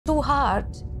so hard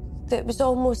that it was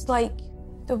almost like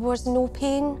there was no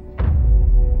pain.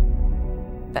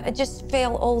 But I just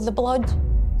felt all the blood,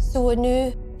 so I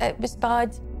knew it was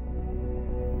bad.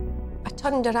 I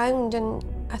turned around and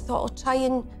I thought I'll try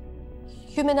and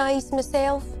humanise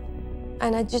myself.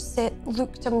 And I just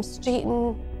looked him straight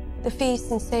in the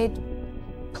face and said,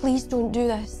 please don't do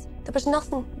this. There was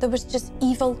nothing. There was just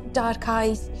evil, dark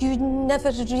eyes. You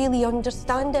never really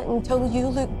understand it until you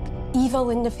look evil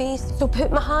in the face. So I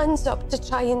put my hands up to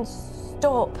try and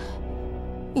stop.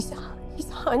 His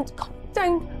hand come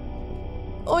down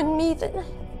on me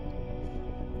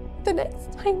the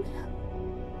next time.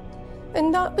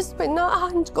 And that was when that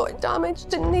hand got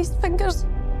damaged in these fingers.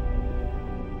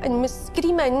 And was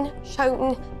screaming,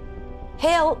 shouting,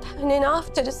 help. And then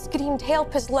after I screamed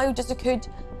help as loud as I could,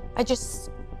 I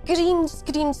just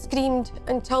screamed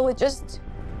until I just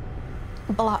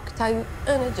blacked out.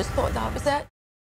 And I just thought that was it.